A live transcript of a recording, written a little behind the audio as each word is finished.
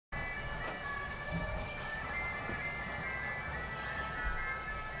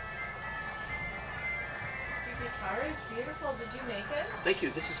beautiful. Did you make it? Thank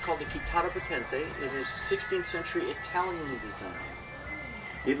you. This is called the chitarra patente. It is 16th century Italian design.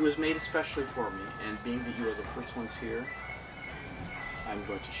 It was made especially for me, and being that you are the first ones here, I'm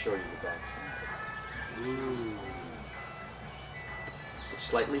going to show you the backside. Ooh. It's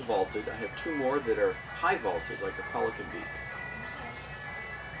slightly vaulted. I have two more that are high vaulted, like a pelican beak,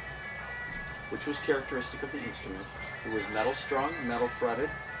 which was characteristic of the instrument. It was metal strung, metal fretted,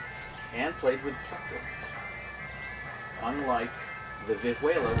 and played with plectrums. Unlike the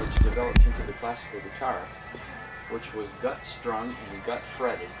vihuela, which developed into the classical guitar, which was gut strung and gut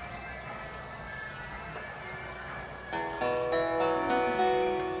fretted.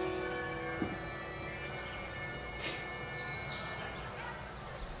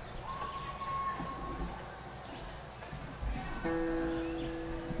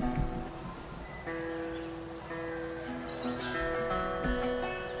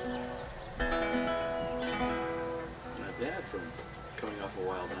 Not bad from coming off a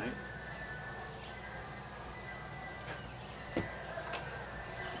wild night.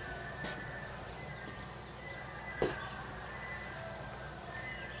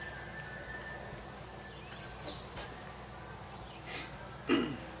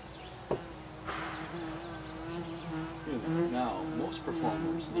 Now, most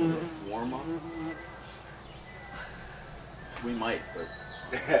performers need a warm-up. We might, but...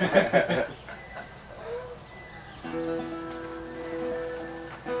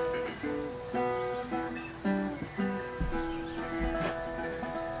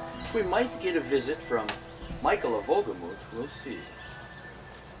 we might get a visit from Michael of Wolgemut. We'll see.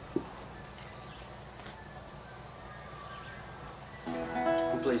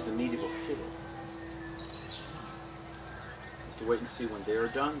 Who plays the medieval fiddle. To wait and see when they're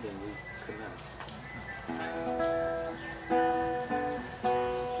done, then we commence.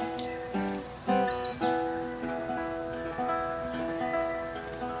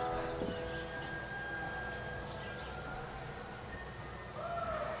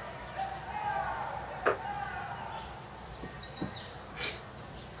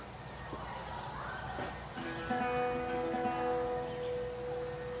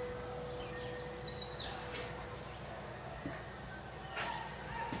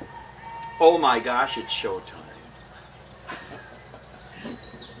 Oh my gosh, it's showtime.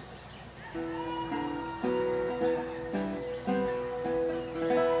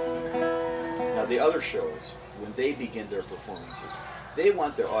 Now the other shows, when they begin their performances, they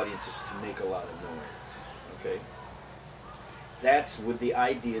want their audiences to make a lot of noise, okay? That's with the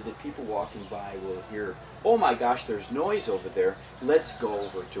idea that people walking by will hear, oh my gosh, there's noise over there, let's go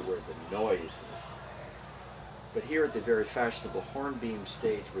over to where the noise is. But here at the very fashionable Hornbeam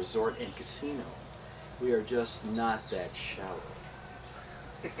Stage Resort and Casino, we are just not that shallow.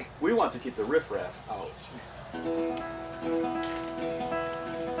 We want to keep the riffraff out.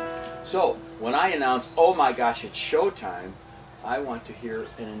 So, when I announce, oh my gosh, it's showtime, I want to hear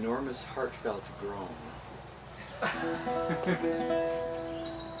an enormous heartfelt groan.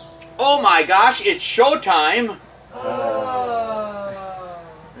 Oh my gosh, it's showtime!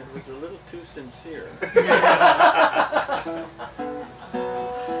 It was a little too sincere.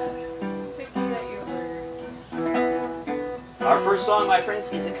 Our first song, my friends,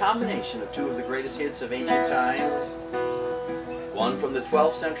 is a combination of two of the greatest hits of ancient times. One from the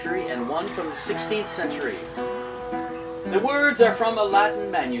 12th century and one from the 16th century. The words are from a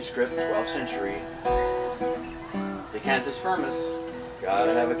Latin manuscript, 12th century. The Cantus Firmus.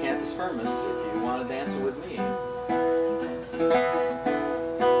 Gotta have a Cantus Firmus if you want to dance it with me.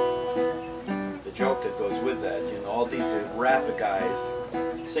 The joke that goes with that, you know, all these rap guys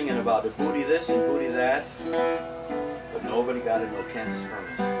singing about the booty this and booty that, but nobody got to know Cantus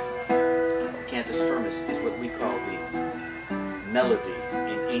Firmus. The Cantus Firmus is what we call the melody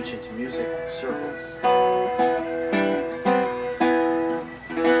in ancient music circles.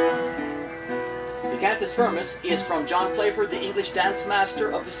 The Cantus Firmus is from John Playford, the English dance master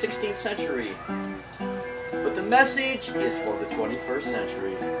of the 16th century. But the message is for the 21st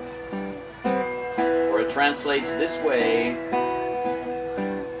century. For it translates this way: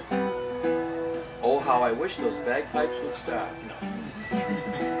 oh, how I wish those bagpipes would stop. No.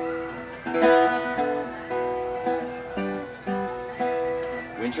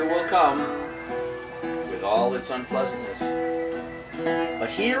 Winter will come with all its unpleasantness. But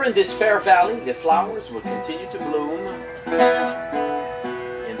here in this fair valley, the flowers will continue to bloom,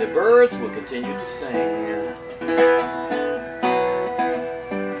 and the birds will continue to sing.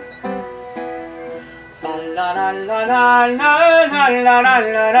 Fa la la la la la la la la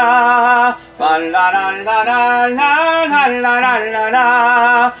la la. Fa la la la la la la la la la la.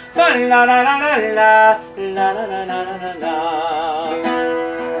 Fa la la la la la la la la la la.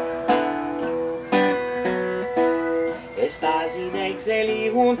 Estás in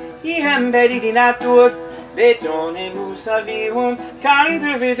exilium, iam vedi di natur, Betonemus avium,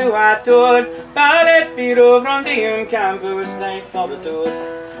 canter viduatur, palet fido frondium campus de floritur,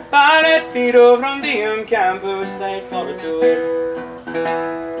 palet fido frondium campus de floritur.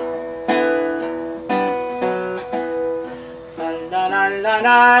 Fa la la la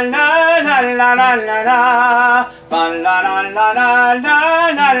la la la la la la la, fa la la la la la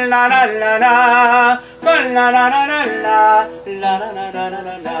la la la la la, fa la la la la la la la la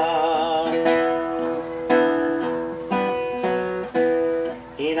la la.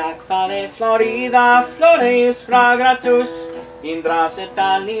 In aquale Florida flores fragratus, indras et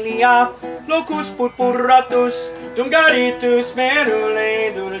lilia, locus purpuratus, dungaritus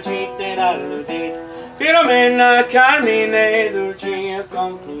merule dulcite alludit, Philomena carmine dulcia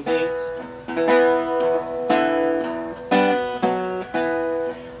concludit.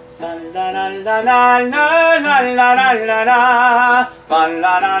 Fa la la la la la la la la la la, fa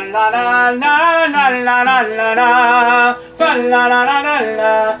la la la la la la la la la la, fa la la la la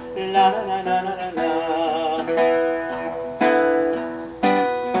la la la la la la.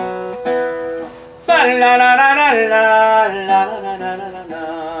 Fa la la la la la la la la la la.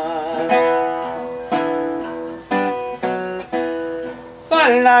 Fa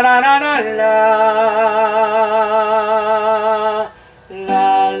la la la la la.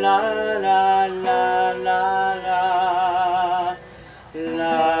 La, la.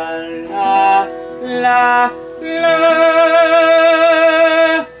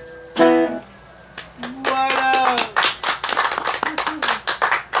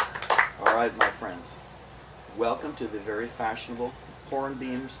 All right, my friends. Welcome to the very fashionable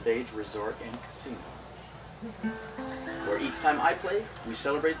Hornbeam Stage Resort and Casino, where each time I play, we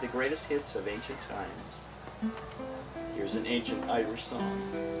celebrate the greatest hits of ancient times. Here's an ancient Irish song.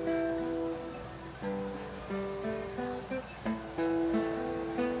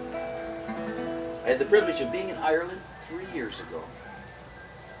 I had the privilege of being in Ireland 3 years ago.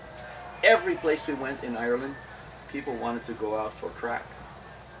 Every place we went in Ireland, people wanted to go out for crack.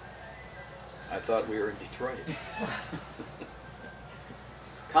 I thought we were in Detroit.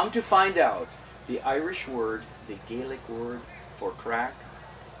 Come to find out, the Irish word, the Gaelic word for crack,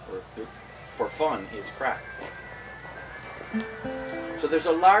 or for fun, is crack. So there's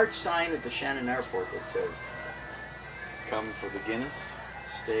a large sign at the Shannon Airport that says, "Come for the Guinness,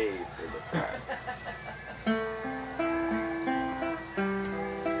 stay for the crack."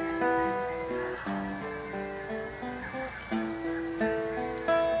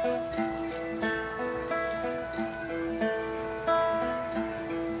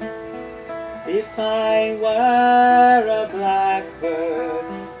 If I were a blackbird,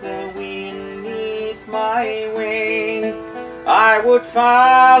 the wind neath my wing, I would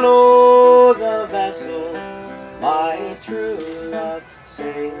follow the vessel my true love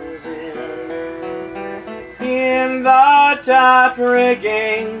sails in. In the top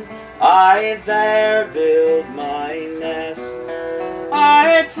rigging, I'd there build my nest.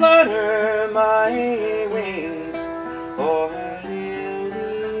 I'd flutter my wings o'er her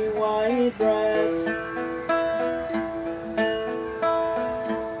lily white breast.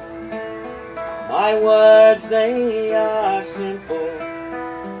 My words, they are simple,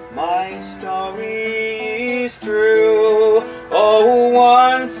 my story is true. Oh,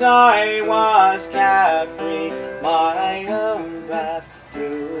 once I was carefree, my own path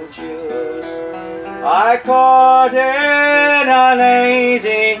to choose. I courted a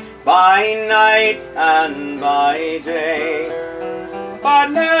lady by night and by day, but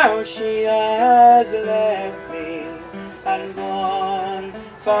now she has left me and gone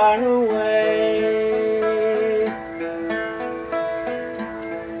far away.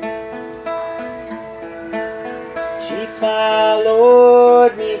 She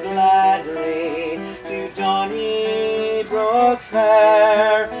followed me gladly to Donnybrook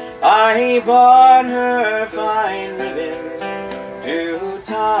Fair. I bought her fine ribbons to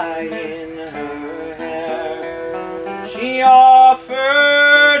tie in her hair. She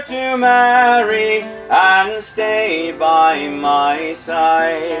offered to marry and stay by my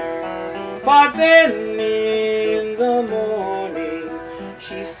side, but then in the morning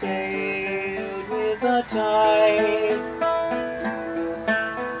she sailed with the tide.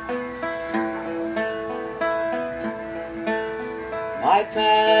 My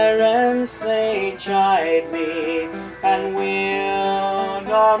parents, they chide me and will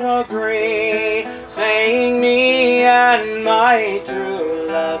not agree, saying me and my true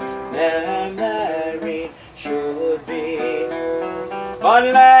love never married should be. But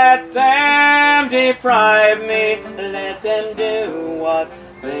let them deprive me, let them do what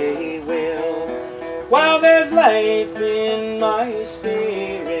they will. While there's life in my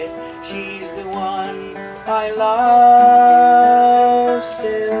spirit, she's the one I love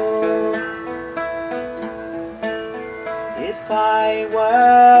still. If I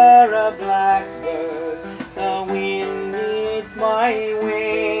were a blackbird, the wind beneath my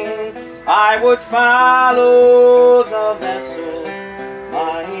wing, I would follow the vessel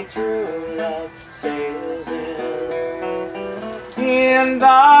my true love sails in. In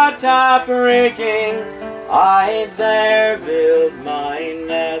the top rigging, I'd there build my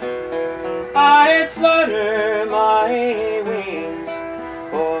nest. I'd flutter my wings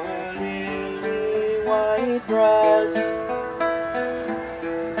for her lily white breast.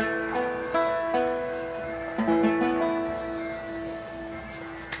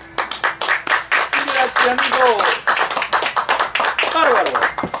 That's semi-gold.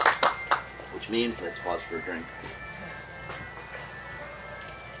 Which means let's pause for a drink.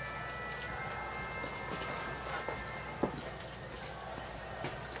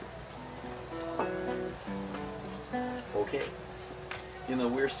 Okay. You know,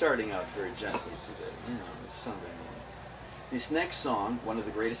 we're starting out very gently today. You know, it's Sunday morning. This next song, one of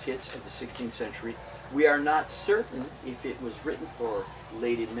the greatest hits of the 16th century, we are not certain if it was written for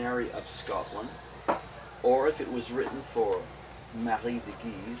Lady Mary of Scotland or if it was written for Marie de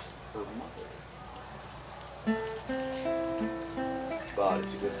Guise, her mother. But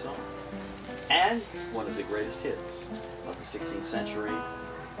it's a good song. And one of the greatest hits of the 16th century,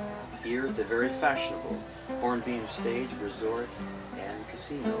 here at the very fashionable Hornbeam Stage, Resort, and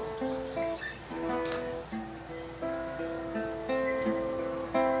Casino.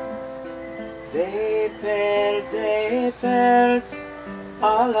 They paired,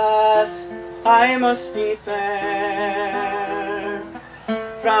 alas, I must depart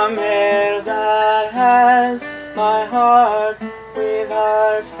from her that has my heart with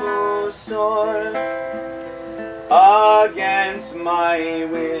heartful sore. Against my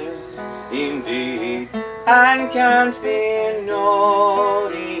will, indeed, and can't feel no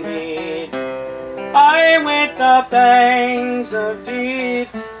remedy. I with the pangs of deed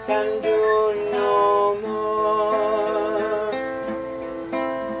can do no more.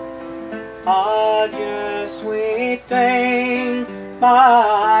 Adieu, sweet thing,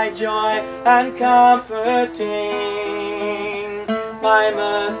 my joy and comforting, my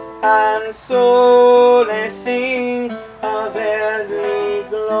mirth and solacing of earthly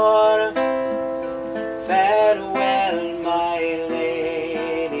glory. Farewell, my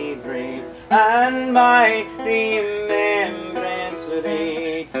lady brave, and my remembrance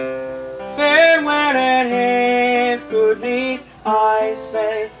read. Farewell, and if could lead, I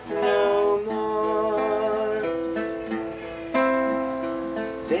say no more.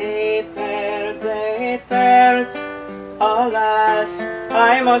 They paired, alas,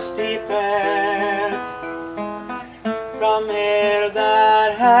 I must depart from her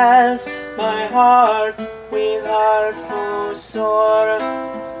that has my heart with heartful sore.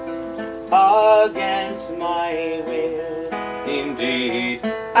 Against my will, indeed,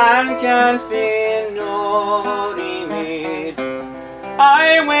 and can feel no remedy.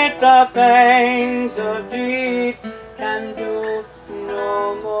 I with the pangs of deed can do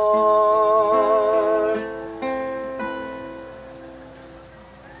no more.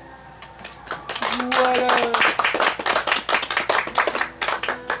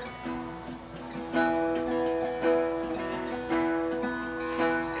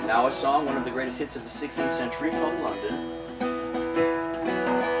 And now a song, one of the greatest hits of the 16th century from London.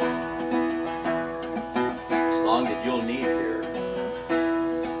 A song that you'll need here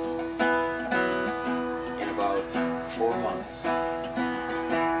in about 4 months.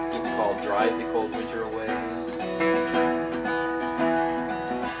 It's called Drive the Cold Winter Away.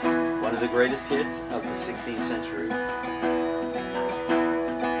 One of the greatest hits of the 16th century.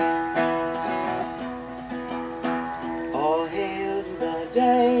 All hail to the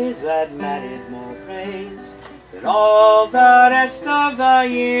days that merited more praise than all the rest of the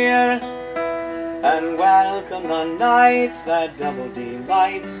year, and welcome the nights that double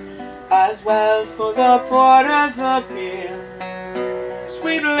delights, as well for the poor as the peer.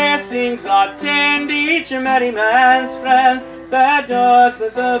 Sweet blessings attend each merry man's friend that doth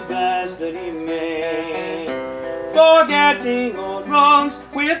with the best that he may, forgetting old wrongs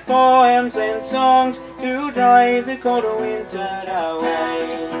with poems and songs to drive the cold winter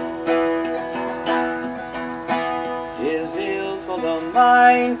away. 'Tis ill for the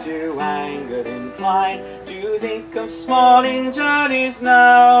mind to anger and inclined to think of small injuries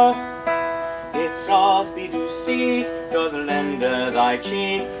now. If wrath be to seek, doth lend thy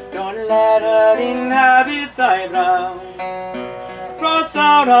cheek, don't let her inhabit thy brow. Cross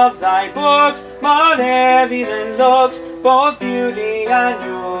out of thy books more heavy than looks, both beauty and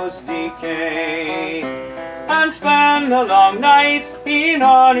use decay, and spend the long nights in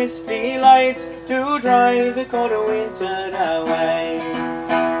honest delights to drive the cold winter away.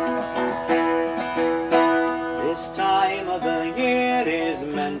 This time of the year is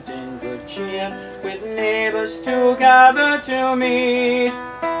meant in good cheer, with neighbours to gather to meet,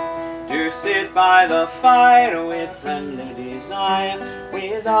 to sit by the fire with friendly desire,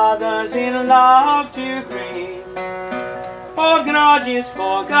 with others in love to greet. All grudges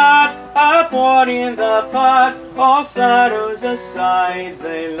forgot, poured in the pot, all sorrows aside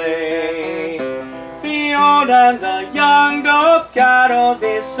they lay. The old and the young doth carol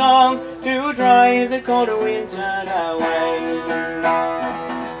this song, to drive the cold winter away.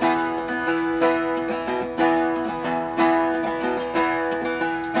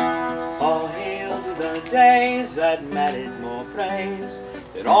 Days that merit more praise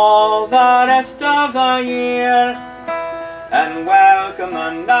than all the rest of the year, and welcome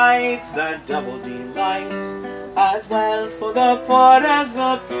the nights that double delights, as well for the poor as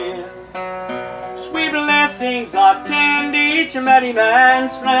the peer. Sweet blessings attend each merry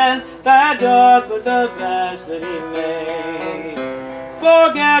man's friend, that doth but the best that he may,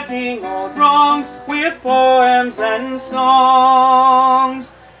 forgetting old wrongs with poems and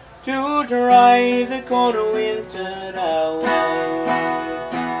songs, to drive the cold winter away.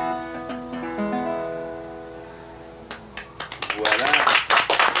 Voila.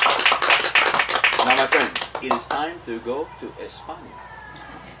 Now, my friends, it is time to go to España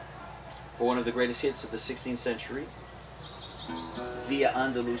for one of the greatest hits of the 16th century, Via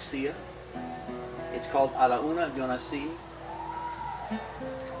Andalucia. It's called A la Una Yo Nací,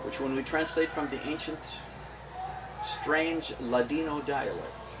 which when we translate from the ancient, strange Ladino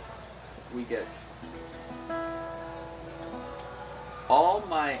dialect, we get, all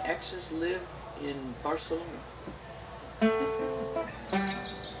my exes live in Barcelona.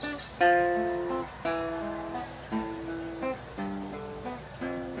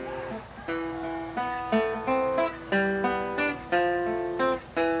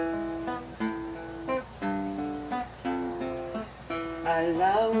 A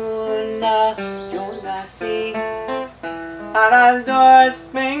la una yo nací, a las dos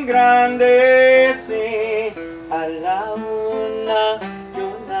me engrandecí. A la una yo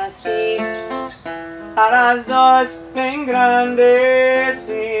nací, a las dos me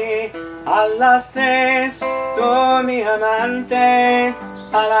engrandecí. A las tres tú mi amante,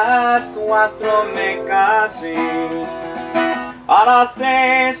 a las cuatro me casé. A las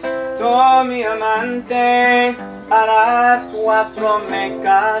tres tú mi amante, a las cuatro me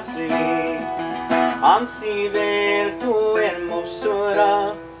casé. Ansí ver tu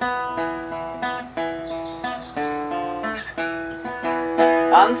hermosura,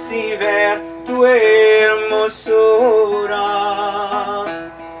 ansí ver tu hermosura.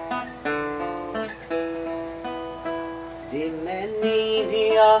 Dime,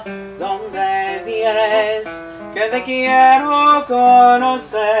 niña, ¿dónde vienes? Que te quiero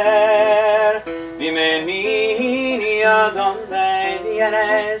conocer. Dime, niña, ¿dónde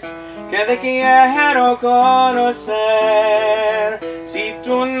vienes? Que te quiero conocer. Si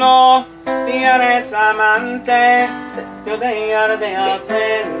tú no tienes amante, yo te haré de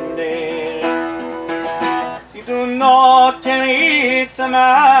aprender. Si tú no tienes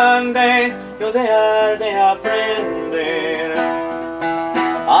amante, yo te haré de aprender.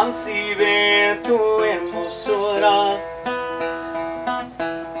 Ansí ver tu hermosura,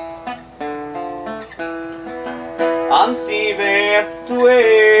 ansí ver tu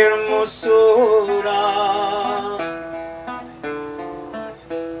hermosura.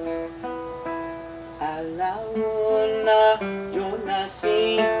 A la una yo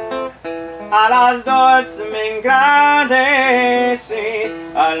nací, a las dos me engrandecí.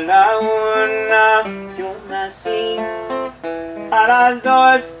 A la una yo nací, a las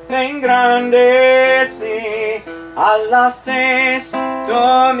dos me engrandecí. A las tres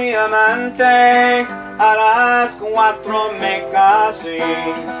tú mi amante, a las cuatro me casé.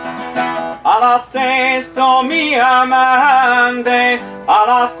 A las tres tú mi amante, a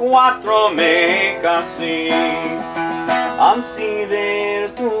las cuatro me casé. Ansí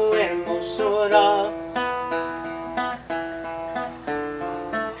ver tu hermosura,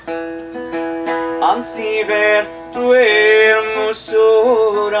 ansí ver tu hermosura.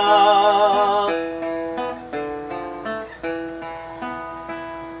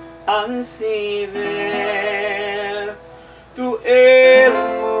 Ansí ver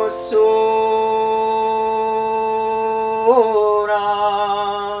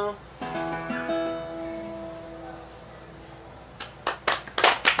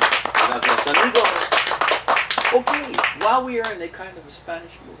we are in a kind of a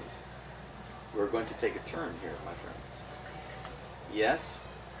Spanish mood. We're going to take a turn here, my friends. Yes,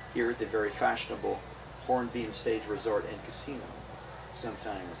 here at the very fashionable Hornbeam Stage Resort and Casino,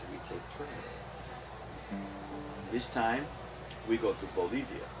 sometimes we take turns. This time, we go to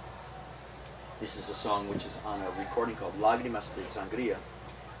Bolivia. This is a song which is on a recording called Lágrimas de Sangría,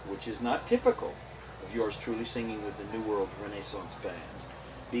 which is not typical of yours truly singing with the New World Renaissance Band,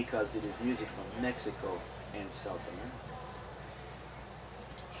 because it is music from Mexico and South America.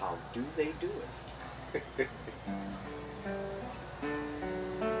 How do they do it?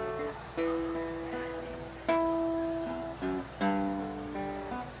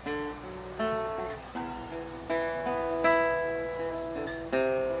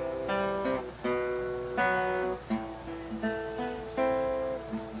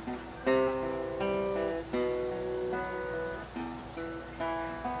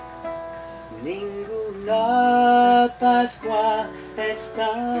 Ninguna Pascua es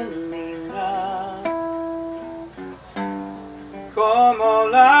tan linda como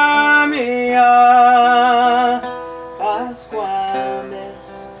la mía, Pascua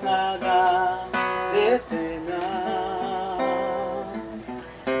mezclada de pena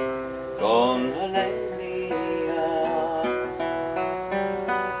con alegría,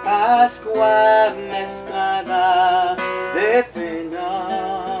 Pascua mezclada de pena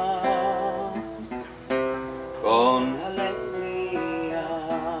con alegría.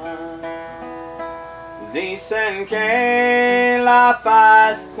 Dicen que la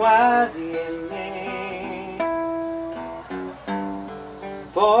Pascua viene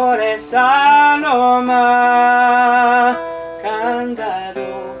por esa loma,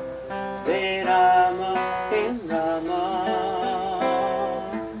 candado de rama en rama,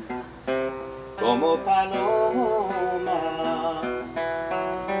 como paloma,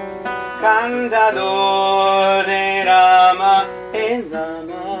 candado de rama en rama,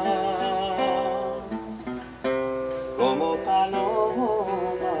 como paloma.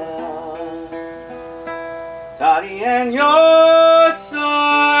 También yo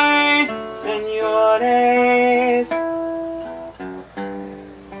soy, señores,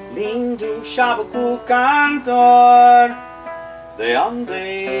 lindo shabaku cantor de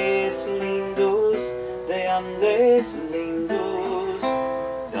Andes lindos, de Andes lindos,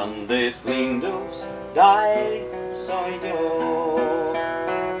 de Andes lindos, dai soy yo.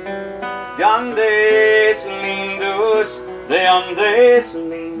 De Andes lindos, de Andes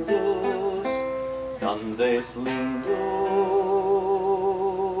lindos, de Andes lindos,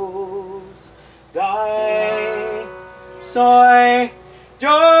 dai soy yo.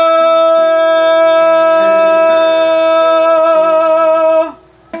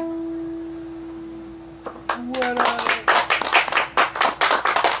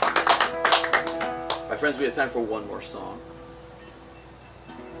 My friends, we have time for one more song.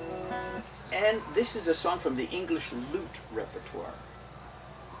 And this is a song from the English lute repertoire,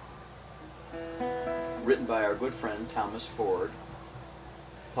 written by our good friend Thomas Ford,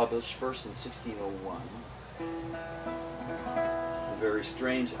 published first in 1601. Very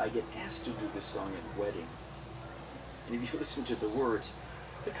strange, I get asked to do this song at weddings. And if you listen to the words,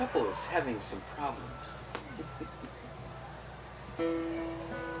 the couple is having some problems.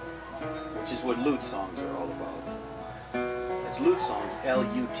 Which is what lute songs are all about. It's lute songs,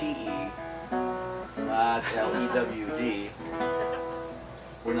 L-U-T-E, not L-E-W-D.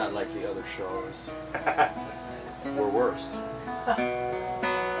 We're not like the other shows. We're worse.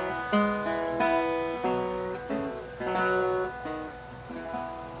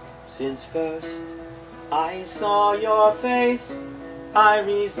 Since first I saw your face, I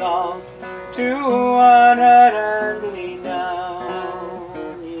resolved to honor and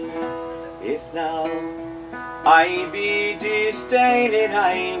renown you. If now I be disdained,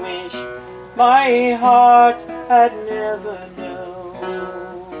 I wish my heart had never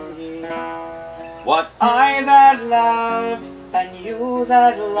known you. What I that loved and you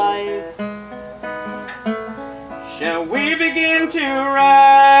that liked, shall we begin to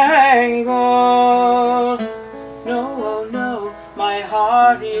wrangle? No, oh no, my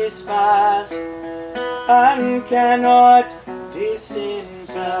heart is fast and cannot disentangle.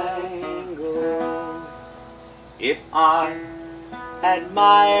 If I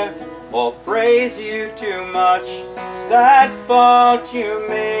admire or praise you too much, that fault you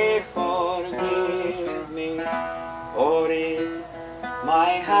may forgive me. Or if my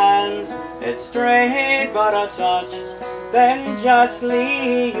hands had strayed but a touch, then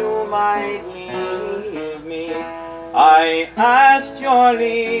justly you might leave me. I asked your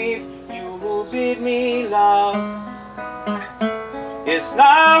leave, you who bid me love. It's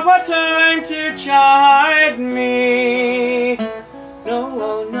now a time to chide me. No,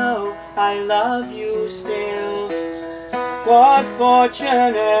 oh no, I love you still. What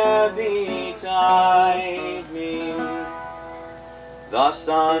fortune betide me. The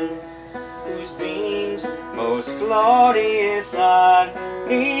sun, whose beams most glorious are,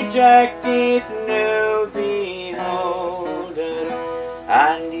 rejecteth no beholder,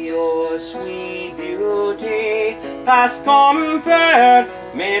 and your sweet beauty past compare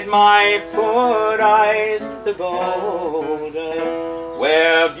made my poor eyes the bolder.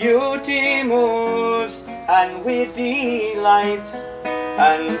 Where beauty moves and wit delights,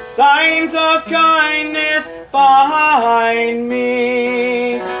 and signs of kindness behind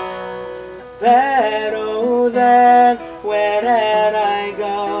me. There, oh there, where'er I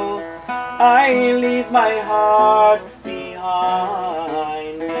go, I leave my heart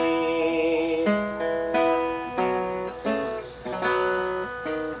behind me.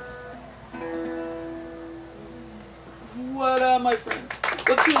 Voila, my friends.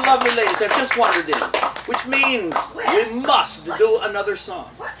 The two lovely ladies have just wandered in, which means we must do another song.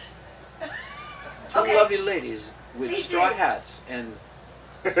 What? Two lovely ladies with straw hats and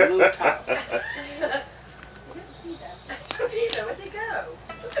blue tops. I didn't see that. I don't either. Where'd they go?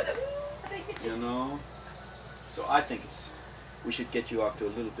 You know? So I think we should get you off to a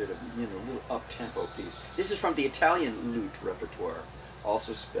little bit of, a little up-tempo piece. This is from the Italian lute repertoire,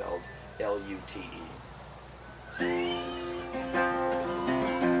 also spelled L-U-T-E.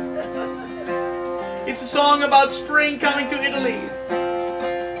 It's a song about spring coming to Italy.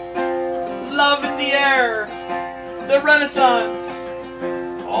 Love in the air. The Renaissance.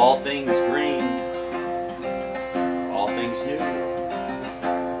 All things green. All things new.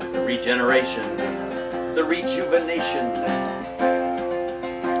 The regeneration. The rejuvenation.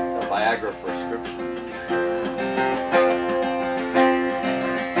 The Viagra prescription.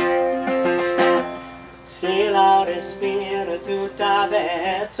 Se la respiro tutta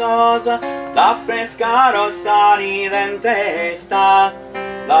vezzosa, la fresca rossa ridente sta,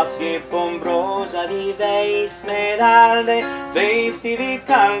 la siepe ombrosa di vei smeralde, vestiti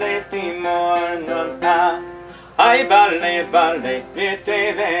calde timor non ha. Ai balle, balle,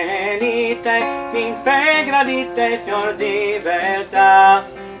 piete venite, ninfe gradite, fior di beltà,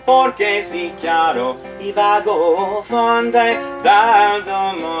 porque si chiaro i vago fonde, dal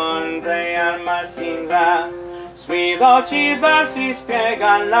monte al mar si va. Sui dolci versi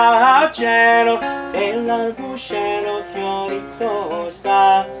spiega al cielo, e l'arcuscello fiorito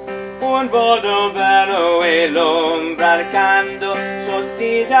sta. Un volto bello e l'ombra al canto,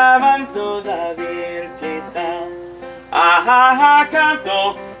 sossiglia vanto da vir pietà. Ah ah ah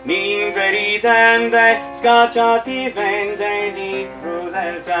canto, ninfe ridente, scacciati vente di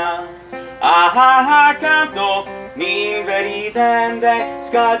crudeltà. Ah ah ah canto, ninfe ridente,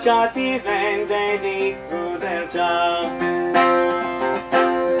 scacciati vente di crudeltà.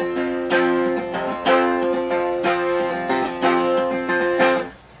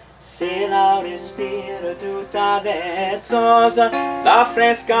 Se la respiro tutta vezzosa, la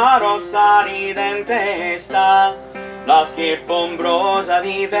fresca rossa ridente sta, la siepe ombrosa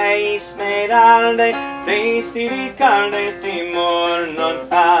di vei smeralde, vestiti calde timor non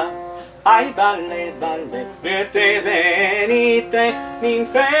ha. Ai balle, balle, piete venite,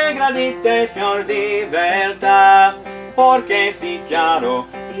 ninfe gradite, fior di beltà, porque si chiaro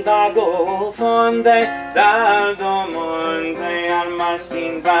i vago fonde, dal monte al mar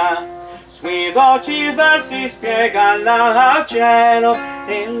si va. Sui dolci versi spiega al cielo,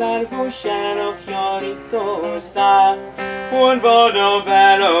 e l'arcuscello fiorito sta. Un volto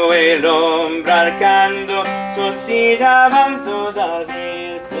bello e l'ombra al canto, sossiglia vanto da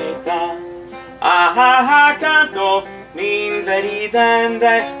vir pietà. Ah ah ah canto, ninfe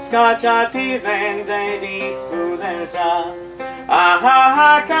ridente, scacciati vente di crudeltà. Ah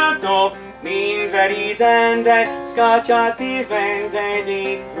ah ah canto, ninfe ridente, scacciati vente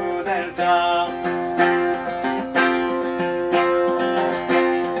di crudeltà.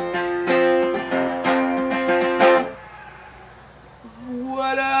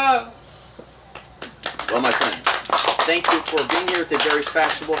 Voila! Well, my friends, thank you for being here at the very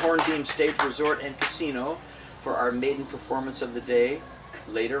fashionable Hornbeam Stage Resort and Casino for our maiden performance of the day.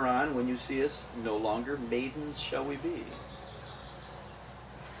 Later on, when you see us, no longer maidens shall we be.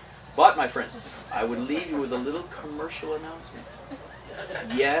 But, my friends, I would leave you with a little commercial announcement.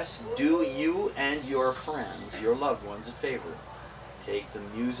 Yes, do you and your friends, your loved ones, a favor. Take the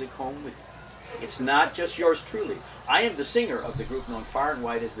music home with you. It's not just yours truly. I am the singer of the group known far and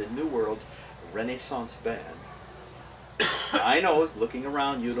wide as the New World Renaissance Band. I know, looking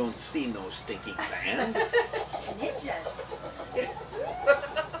around, you don't see no stinking band. Ninjas.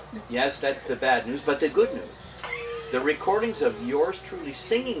 Yes, that's the bad news, but the good news. The recordings of yours truly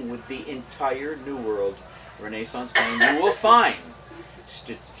singing with the entire New World Renaissance Band you will find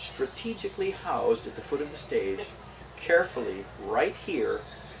strategically housed at the foot of the stage, carefully right here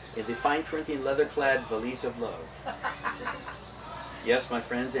in the fine Corinthian leather-clad valise of love. Yes, my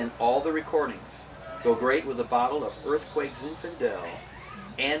friends, and all the recordings go great with a bottle of Earthquake Zinfandel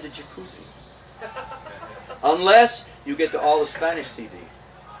and a jacuzzi. Unless you get the All the Spanish CD.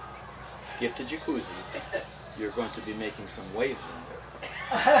 Skip the jacuzzi. You're going to be making some waves in there.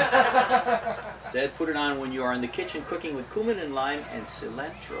 Instead, put it on when you are in the kitchen cooking with cumin and lime and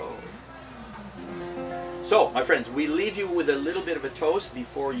cilantro. So, my friends, we leave you with a little bit of a toast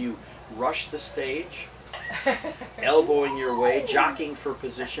before you rush the stage, elbowing your way, jockeying for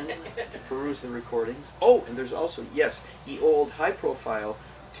position to peruse the recordings. Oh, and there's also, yes, ye old high-profile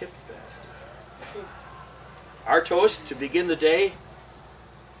tip basket. Our toast to begin the day.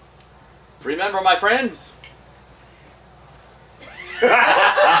 Remember, my friends.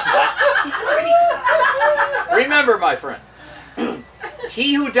 Remember, my friends.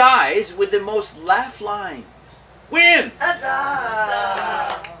 He who dies with the most laugh lines wins.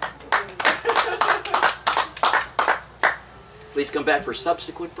 Please come back for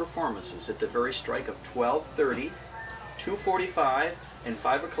subsequent performances at the very strike of 12:30, 2:45, and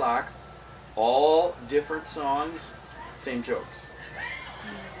 5 o'clock. All different songs, same jokes.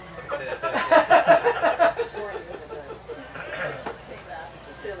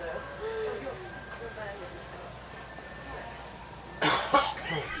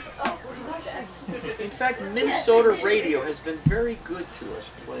 In fact, Minnesota radio has been very good to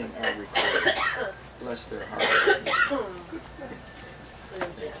us playing our recordings. Bless their hearts.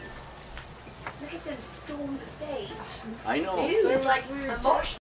 Look at them storm the stage. I know. It's like a mosh